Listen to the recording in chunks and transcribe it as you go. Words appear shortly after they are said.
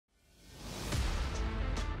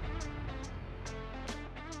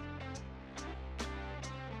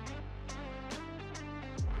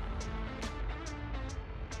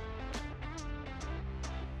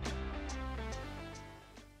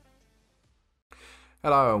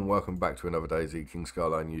Hello and welcome back to another DayZ King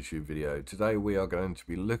Skyline YouTube video. Today we are going to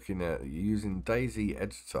be looking at using DayZ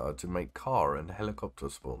editor to make car and helicopter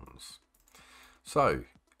spawns. So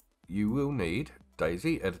you will need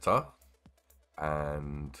DayZ editor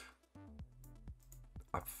and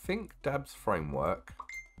I think Dab's framework,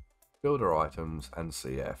 builder items and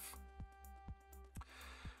CF.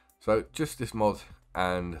 So just this mod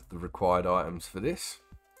and the required items for this.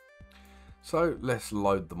 So let's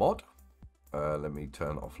load the mod. Let me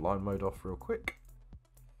turn offline mode off real quick.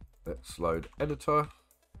 Let's load editor.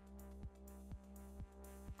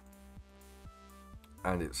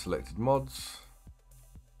 And it's selected mods.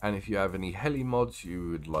 And if you have any Heli mods, you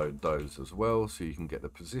would load those as well so you can get the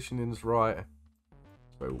positionings right.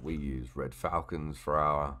 So we use red falcons for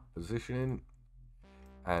our positioning.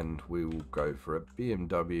 And we will go for a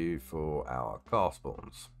BMW for our car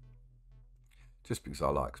spawns. Just because I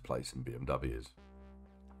like placing BMWs.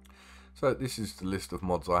 So this is the list of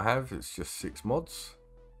mods I have. It's just 6 mods.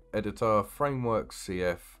 Editor, framework,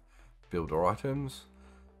 CF, builder items,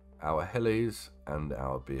 our Helis and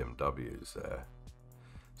our BMWs there.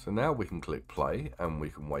 So now we can click play and we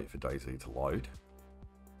can wait for DayZ to load.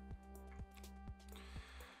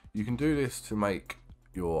 You can do this to make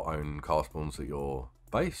your own car spawns at your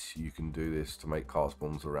base. You can do this to make car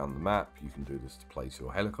spawns around the map. You can do this to place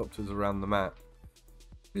your helicopters around the map.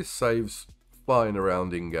 This saves flying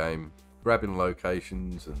around in game, grabbing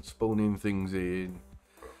locations and spawning things in,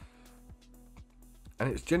 and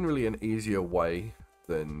it's generally an easier way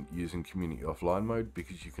than using community offline mode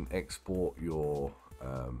because you can export your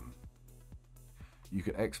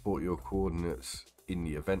coordinates in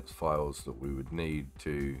the events files that we would need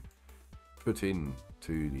to put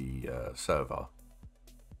into the server.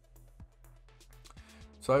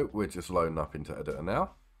 So we're just loading up into editor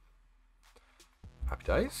now. Happy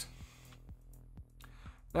days.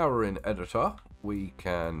 Now we're in editor, we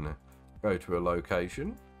can go to a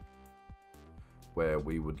location where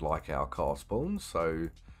we would like our car spawn. So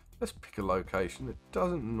let's pick a location that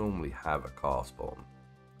doesn't normally have a car spawn.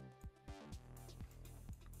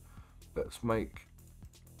 Let's make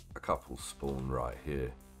a couple spawn right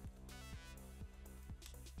here.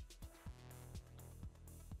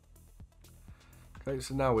 Okay,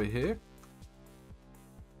 so now we're here.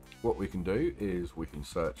 What we can do is we can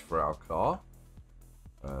search for our car.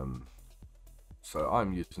 So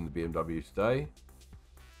I'm using the BMW today.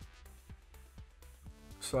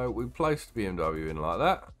 So we place the BMW in like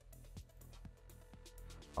that.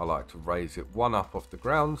 I like to raise it one up off the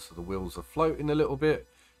ground so the wheels are floating a little bit,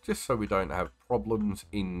 just so we don't have problems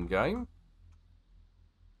in game.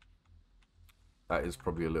 That is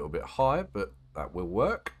probably a little bit high, but that will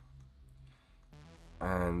work.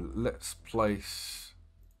 And let's place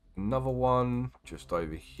another one just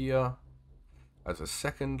over here as a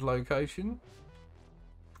second location.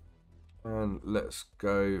 And let's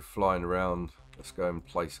go flying around. Let's go and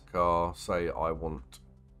place a car. Say I want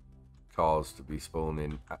cars to be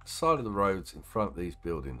spawning at the side of the roads in front of these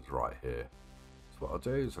buildings right here. So what I'll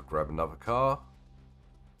do is I'll grab another car.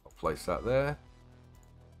 I'll place that there.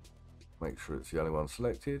 Make sure it's the only one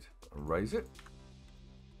selected and raise it.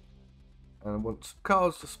 And I want some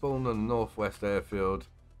cars to spawn on the northwest airfield.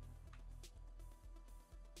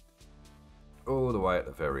 All the way at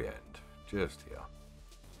the very end. Just here.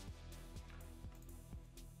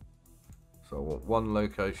 So I want one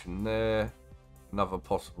location there, another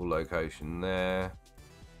possible location there,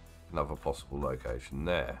 another possible location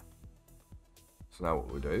there. So now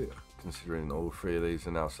what we do, considering all 3 of these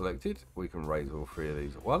are now selected, we can raise all 3 of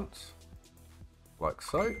these at once, like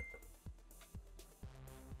so.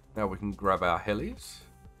 Now we can grab our Helis.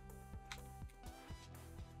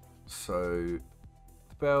 So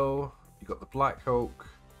the Bell, you've got the Black Hawk,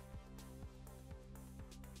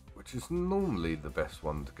 which is normally the best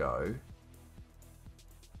one to go.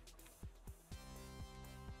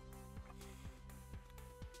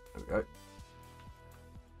 There we go.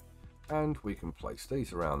 And we can place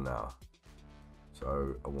these around now.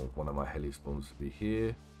 So I want one of my heli spawns to be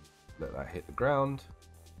here. Let that hit the ground.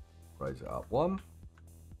 Raise it up 1.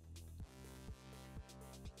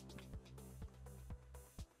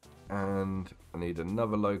 And I need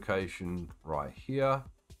another location right here.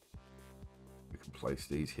 We can place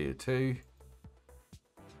these here too.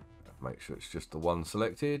 Make sure it's just the one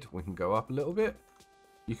selected. We can go up a little bit.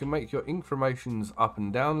 You can make your incremations up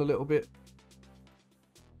and down a little bit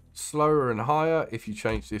slower and higher if you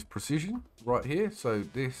change this precision right here. So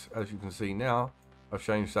this, as you can see now, I've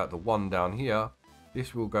changed that to 1 down here.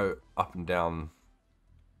 This will go up and down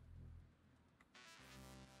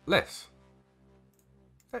less.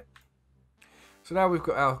 Okay. So now we've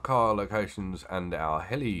got our car locations and our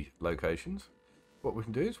heli locations. what we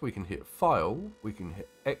can do is we can hit File, we can hit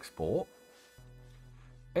Export,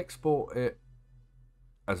 export it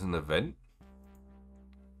as an event.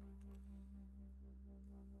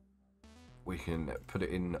 We can put it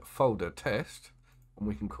in folder test, and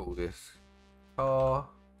we can call this car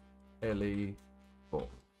Heli spawn.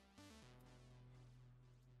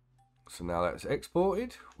 So now that's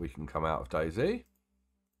exported, we can come out of DayZ.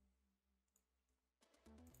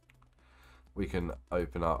 We can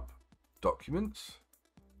open up Documents,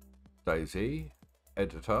 DayZ,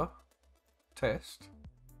 Editor, Test.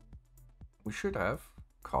 We should have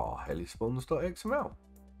car heli spawns.xml.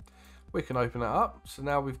 We can open it up. So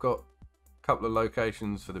now we've got a couple of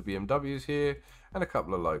locations for the BMWs here and a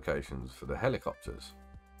couple of locations for the helicopters.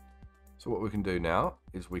 So what we can do now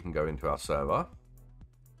is we can go into our server.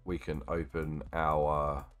 We can open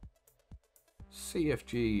our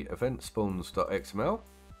CFG event spawns.xml.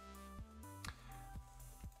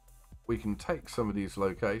 We can take some of these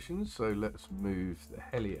locations, so let's move the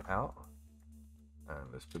heli out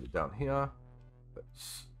and let's put it down here.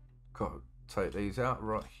 Let's take these out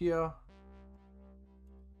right here.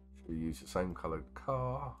 Should we use the same coloured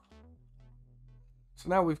car? So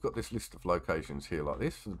now we've got this list of locations here like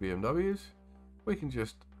this for the BMWs. We can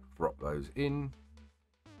just drop those in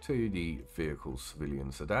to the vehicle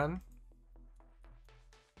civilian sedan.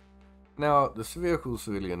 Now the vehicle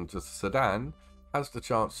civilian sedan has the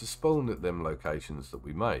chance to spawn at them locations that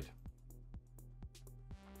we made.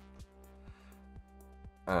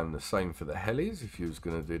 And the same for the helis. If you was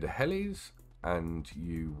going to do the helis and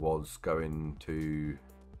you was going to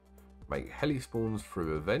make heli spawns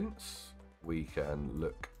through events, we can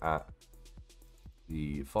look at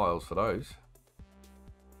the files for those.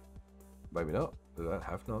 Maybe not, they don't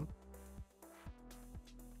have none.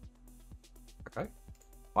 Okay,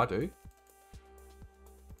 I do.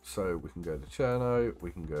 So we can go to Cherno,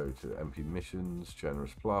 we can go to MP Missions,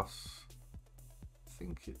 Generous Plus, I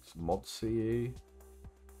think it's Mod CE,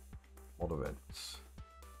 Mod Events.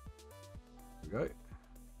 There we go. You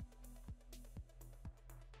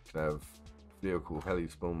can have vehicle heli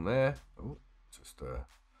spawn there. Oh, just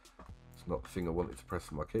it's not the thing I wanted to press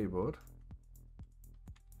on my keyboard.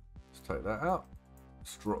 Let's take that out.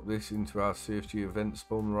 Let's drop this into our CFG event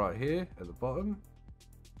spawn right here at the bottom.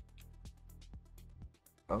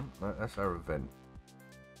 Oh, no, that's our event.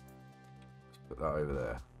 Let's put that over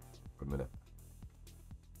there for a minute.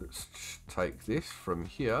 Let's take this from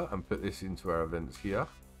here and put this into our events here.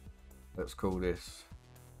 Let's call this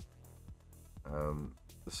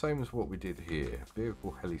the same as what we did here.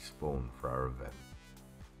 Vehicle heli spawn for our event.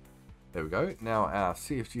 There we go. Now our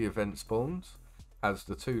CFG event spawns has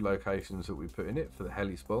the two locations that we put in it for the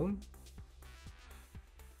heli spawn.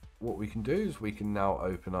 What we can do is we can now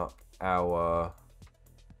open up our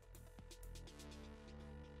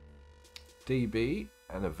DB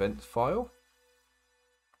and events file.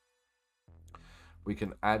 We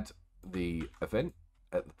can add the event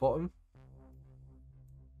at the bottom.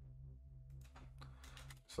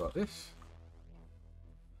 Just like this.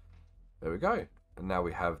 There we go. And now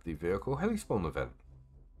we have the vehicle heli spawn event.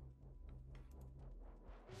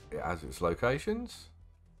 It has its locations.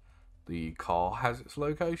 The car has its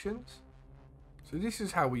locations. So this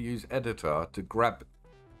is how we use Editor to grab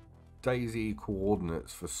DayZ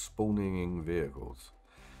coordinates for spawning vehicles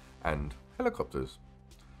and helicopters.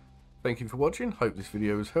 Thank you for watching. Hope this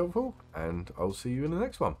video was helpful, and I'll see you in the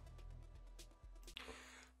next one.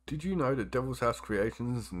 Did you know that Devil's House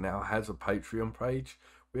Creations now has a Patreon page?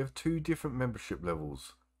 We have two different membership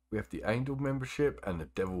levels. We have the Angel membership and the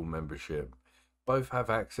Devil membership. Both have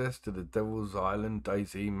access to the Devil's Island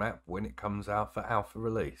DayZ map when it comes out for alpha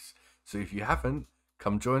release. So if you haven't,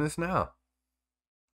 come join us now.